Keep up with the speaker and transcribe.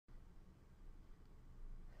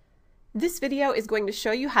This video is going to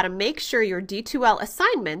show you how to make sure your D2L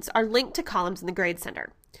assignments are linked to columns in the Grade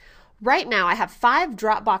Center. Right now I have 5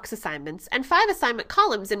 Dropbox assignments and 5 assignment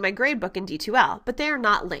columns in my gradebook in D2L, but they are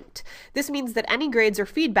not linked. This means that any grades or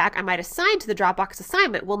feedback I might assign to the Dropbox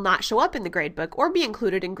assignment will not show up in the gradebook or be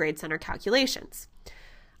included in Grade Center calculations.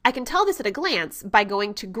 I can tell this at a glance by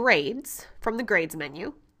going to Grades from the Grades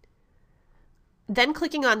menu, then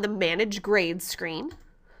clicking on the Manage Grades screen,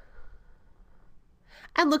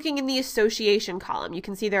 and looking in the association column. You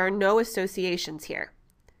can see there are no associations here.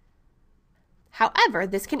 However,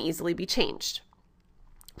 this can easily be changed.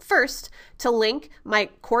 First, to link my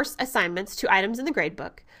course assignments to items in the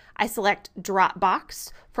gradebook, I select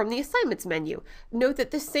Dropbox from the Assignments menu. Note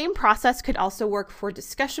that this same process could also work for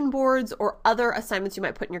discussion boards or other assignments you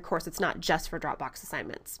might put in your course. It's not just for Dropbox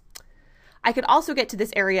assignments. I could also get to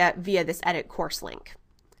this area via this Edit Course link.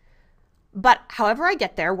 But however I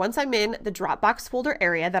get there, once I'm in the Dropbox folder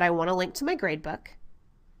area that I want to link to my gradebook,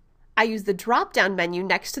 I use the drop-down menu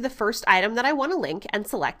next to the first item that I want to link and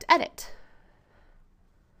select Edit.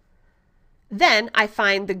 Then I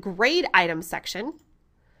find the Grade Item section,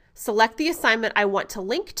 select the assignment I want to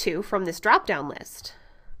link to from this drop-down list,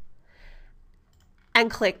 and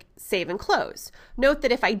click Save and Close. Note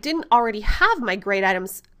that if I didn't already have my grade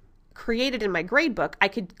items created in my gradebook, I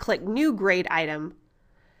could click New Grade Item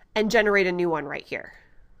and generate a new one right here.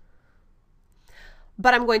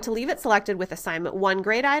 But I'm going to leave it selected with Assignment 1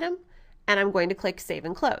 grade item, and I'm going to click Save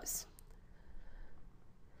and Close.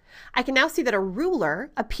 I can now see that a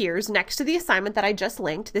ruler appears next to the assignment that I just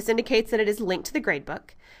linked. This indicates that it is linked to the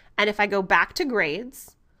gradebook. And if I go back to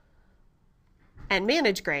Grades and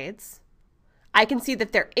Manage Grades, I can see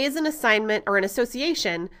that there is an assignment or an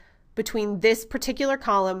association between this particular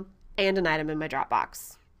column and an item in my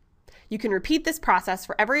Dropbox. You can repeat this process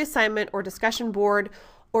for every assignment or discussion board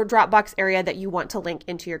or Dropbox area that you want to link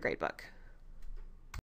into your gradebook.